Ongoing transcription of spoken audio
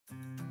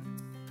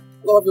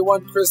Hello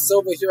everyone, Chris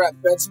Silva here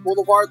at Betz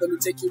Blvd. Let me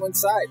take you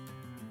inside.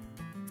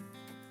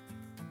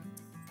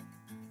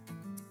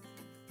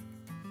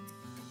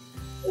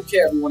 Okay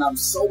everyone, I'm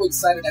so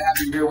excited to have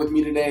you here with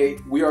me today.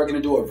 We are going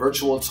to do a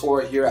virtual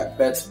tour here at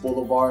Betz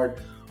Blvd,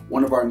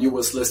 one of our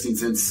newest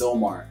listings in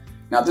Silmar.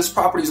 Now this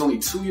property is only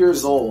 2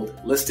 years old,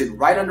 listed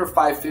right under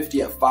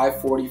 550 at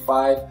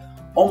 545,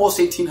 almost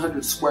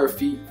 1,800 square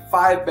feet,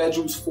 5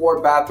 bedrooms, 4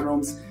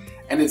 bathrooms,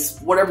 and it's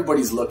what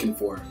everybody's looking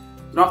for.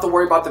 You don't have to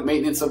worry about the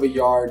maintenance of a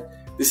yard.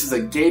 This is a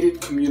gated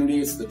community.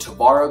 It's the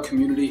Tavara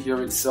community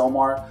here in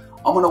Silmar.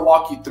 I'm going to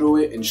walk you through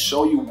it and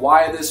show you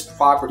why this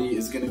property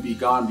is going to be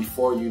gone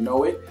before you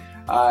know it.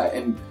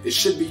 And it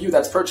should be you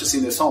that's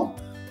purchasing this home.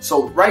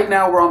 So right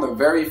now we're on the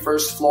very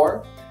first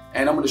floor,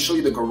 and I'm going to show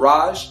you the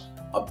garage,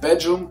 a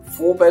bedroom,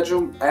 full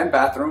bedroom and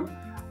bathroom.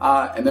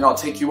 And then I'll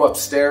take you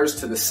upstairs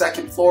to the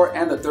second floor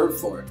and the third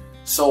floor.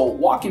 So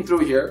walking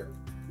through here,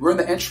 we're in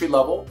the entry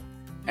level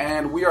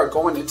and we are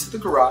going into the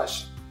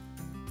garage.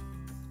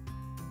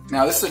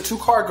 Now this is a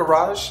 2-car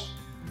garage.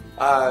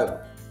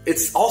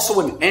 It's also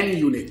an N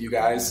unit, you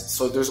guys.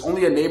 So there's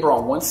only a neighbor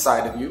on one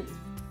side of you.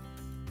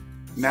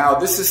 Now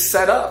this is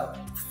set up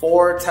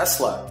for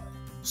Tesla.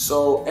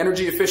 So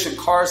energy efficient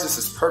cars, this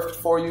is perfect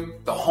for you.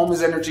 The home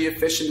is energy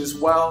efficient as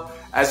well.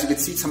 As you can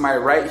see to my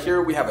right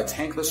here, we have a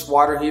tankless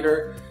water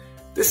heater.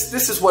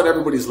 This is what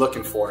everybody's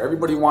looking for.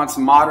 Everybody wants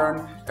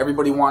modern,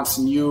 everybody wants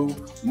new,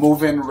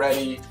 move-in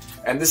ready,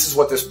 and this is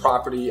what this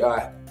property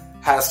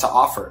has to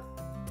offer.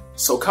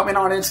 So coming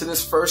on into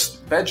this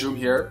first bedroom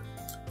here,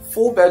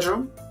 full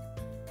bedroom.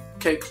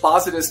 Okay,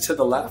 closet is to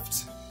the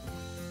left.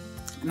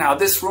 Now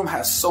this room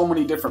has so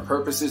many different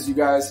purposes, you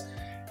guys.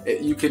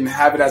 You can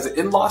have it as an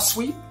in-law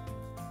suite.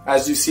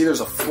 As you see,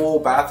 there's a full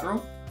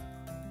bathroom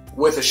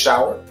with a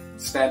shower,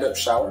 stand-up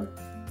shower.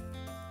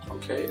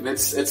 Okay, and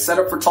it's set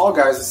up for tall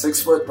guys, it's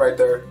 6 foot right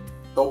there,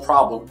 no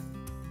problem.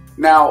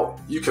 Now,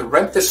 you can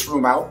rent this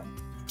room out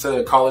to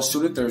a college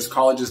student. There's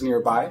colleges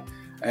nearby,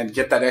 and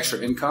get that extra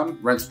income.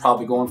 Rent's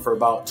probably going for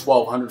about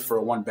 $1,200 for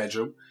a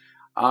 1-bedroom.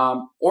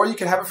 Or you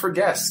can have it for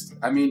guests.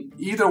 I mean,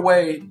 either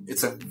way,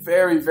 it's a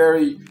very,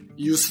 very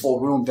useful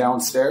room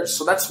downstairs.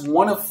 So that's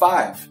 1 of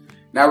 5.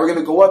 Now we're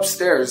gonna go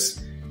upstairs.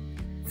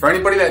 For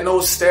anybody that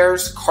knows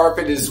stairs,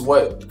 carpet is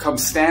what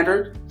comes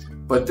standard,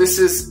 but this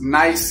is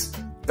nice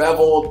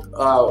beveled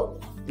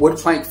wood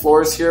plank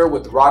floors here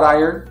with wrought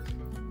iron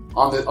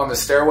on the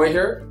stairway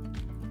here.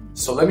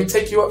 So let me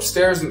take you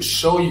upstairs and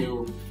show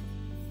you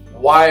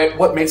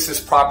what makes this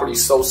property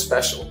so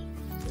special.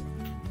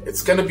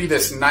 It's gonna be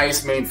this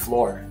nice main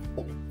floor.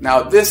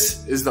 Now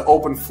this is the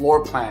open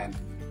floor plan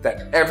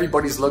that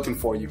everybody's looking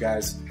for, you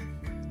guys.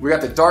 We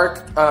got the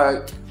dark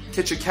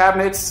kitchen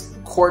cabinets,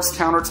 quartz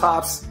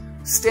countertops,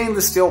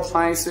 stainless steel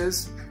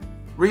appliances,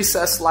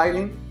 recessed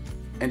lighting,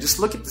 and just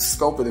look at the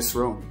scope of this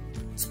room.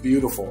 It's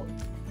beautiful.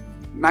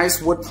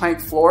 Nice wood plank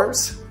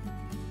floors,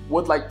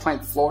 wood-like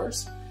plank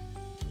floors.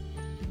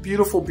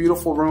 Beautiful,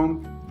 beautiful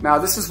room. Now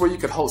this is where you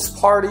could host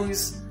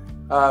parties.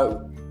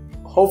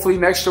 Hopefully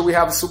next year we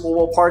have a Super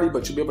Bowl party,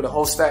 but you'll be able to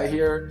host that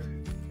here.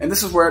 And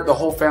this is where the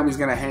whole family's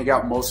gonna hang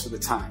out most of the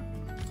time.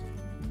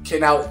 Okay,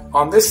 now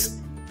on this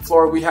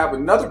floor we have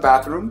another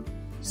bathroom.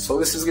 So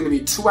this is gonna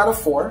be 2 out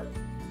of 4.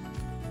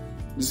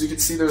 As you can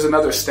see, there's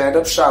another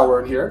stand-up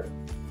shower in here.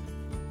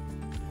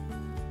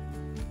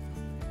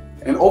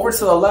 And over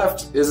to the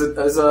left is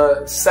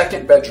a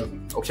second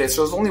bedroom. Okay,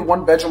 so there's only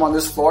 1 bedroom on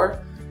this floor.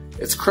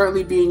 It's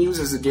currently being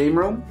used as a game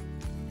room.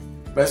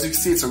 But as you can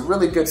see, it's a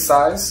really good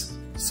size.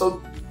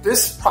 So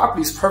this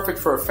property is perfect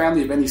for a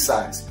family of any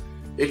size.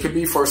 It could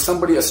be for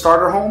somebody, a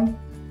starter home,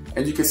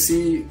 and you can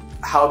see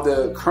how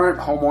the current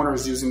homeowner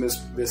is using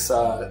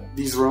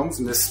these rooms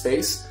in this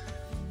space.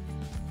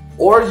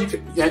 Or you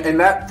could, and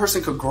that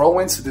person could grow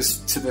into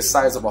this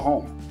size of a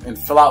home and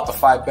fill out the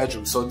 5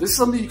 bedrooms. So this is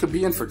something you could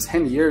be in for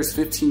 10 years,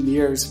 15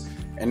 years,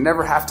 and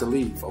never have to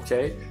leave.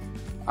 Okay.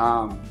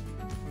 Now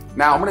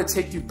I'm gonna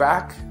take you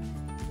back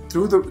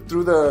through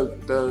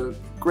the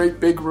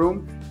great big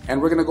room,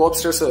 and we're gonna go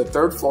upstairs to the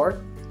 3rd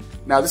floor.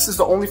 Now this is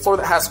the only floor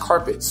that has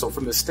carpet. So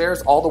from the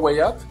stairs all the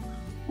way up,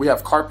 we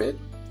have carpet.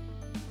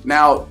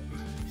 Now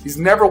he's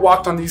never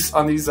walked on this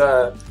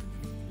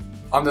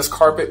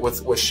carpet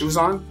with shoes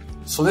on.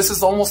 So this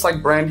is almost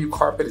like brand new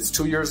carpet. It's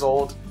 2 years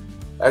old.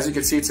 As you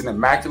can see, it's in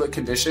immaculate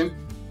condition.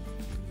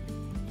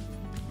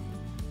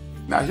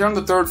 Now here on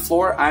the 3rd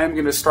floor, I am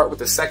gonna start with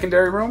the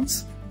secondary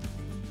rooms,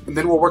 and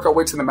then we'll work our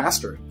way to the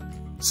master.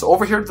 So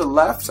over here to the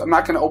left, I'm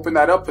not gonna open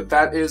that up, but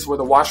that is where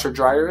the washer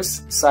dryer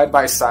is, side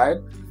by side.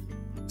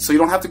 So you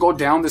don't have to go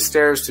down the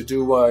stairs to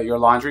do your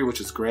laundry,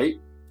 which is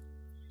great.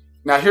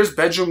 Now here's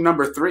bedroom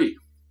number 3.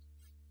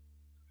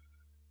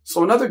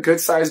 So another good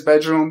sized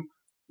bedroom.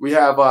 We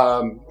have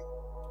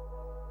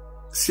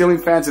ceiling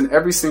fans in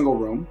every single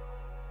room.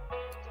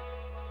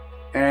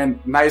 And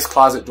nice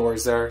closet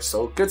doors there.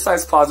 So good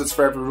sized closets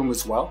for every room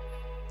as well.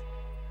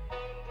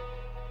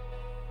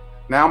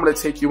 Now I'm going to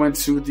take you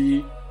into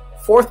the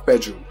 4th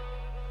bedroom.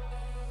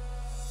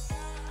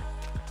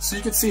 So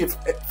you can see if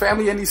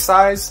family any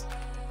size,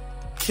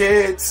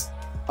 kids,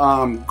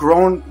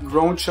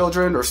 grown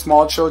children or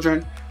small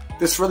children,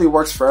 this really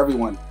works for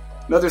everyone.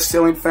 Another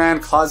ceiling fan,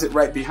 closet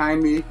right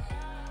behind me.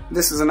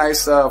 This is a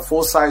nice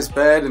full-size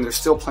bed, and there's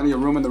still plenty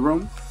of room in the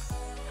room.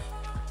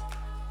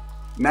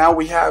 Now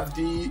we have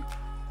the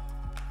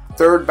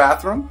third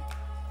bathroom.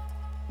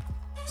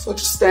 So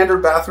just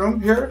standard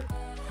bathroom here.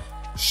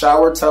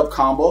 Shower tub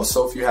combo,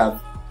 so if you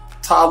have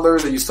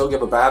toddlers that you still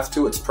give a bath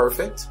to, it's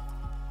perfect.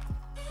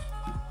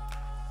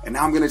 And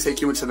now I'm gonna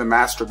take you into the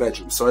master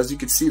bedroom. So as you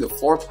can see, the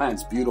floor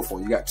plan's beautiful.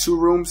 You got 2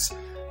 rooms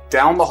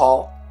down the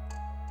hall,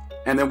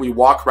 and then we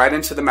walk right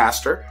into the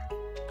master.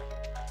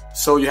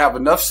 So you have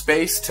enough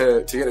space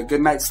to get a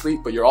good night's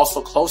sleep, but you're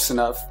also close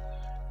enough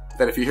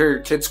that if you hear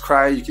your kids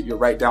cry, you're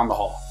right down the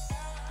hall.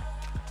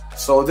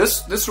 So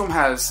this room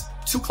has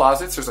 2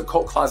 closets. There's a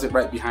coat closet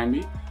right behind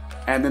me,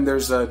 and then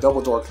there's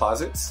double door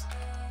closets.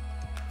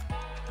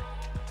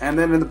 And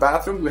then in the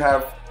bathroom, we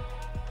have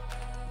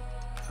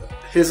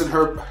his and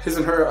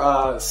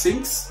her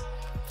sinks,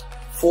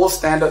 full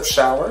stand-up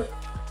shower,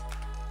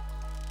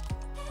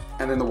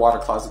 and then the water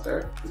closet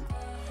there.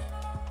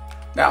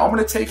 Now I'm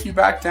gonna take you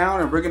back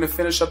down, and we're gonna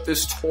finish up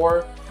this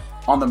tour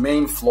on the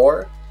main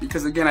floor,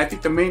 because again, I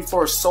think the main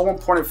floor is so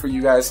important for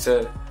you guys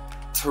to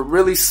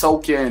really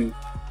soak in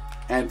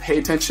and pay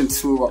attention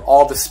to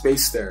all the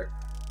space there,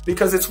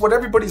 because it's what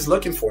everybody's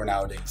looking for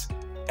nowadays.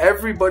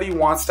 Everybody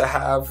wants to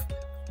have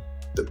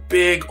the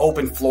big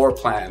open floor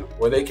plan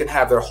where they can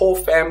have their whole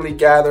family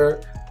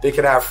gather, they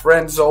can have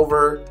friends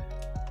over,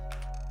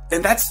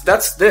 and that's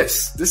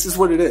this. This is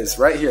what it is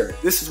right here.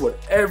 This is what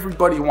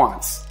everybody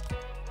wants.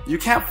 You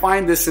can't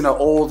find this in an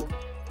old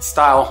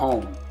style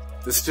home.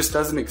 This just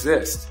doesn't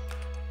exist.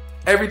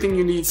 Everything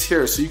you need is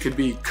here, so you could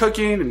be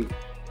cooking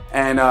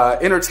and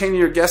entertaining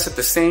your guests at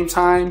the same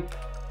time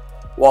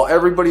while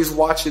everybody's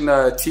watching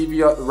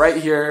TV right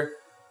here,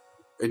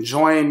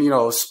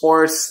 enjoying,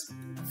 sports,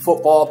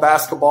 football,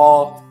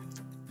 basketball,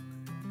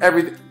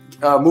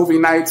 movie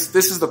nights.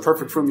 This is the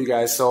perfect room, you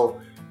guys.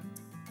 So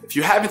if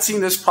you haven't seen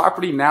this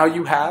property, now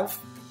you have.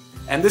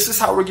 And this is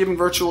how we're giving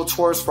virtual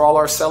tours for all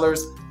our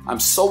sellers. I'm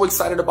so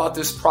excited about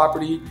this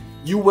property.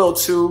 You will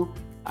too.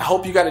 I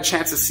hope you got a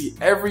chance to see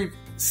every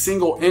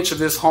single inch of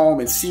this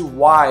home and see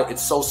why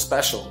it's so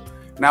special.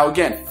 Now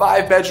again,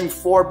 5 bedroom,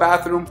 4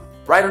 bathroom,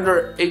 right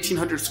under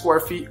 1,800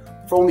 square feet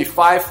for only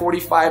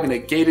 $545 in a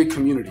gated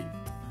community.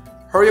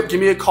 Hurry up, give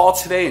me a call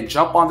today and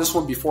jump on this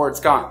one before it's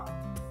gone.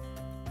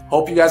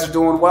 Hope you guys are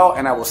doing well,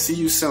 and I will see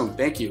you soon.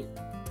 Thank you.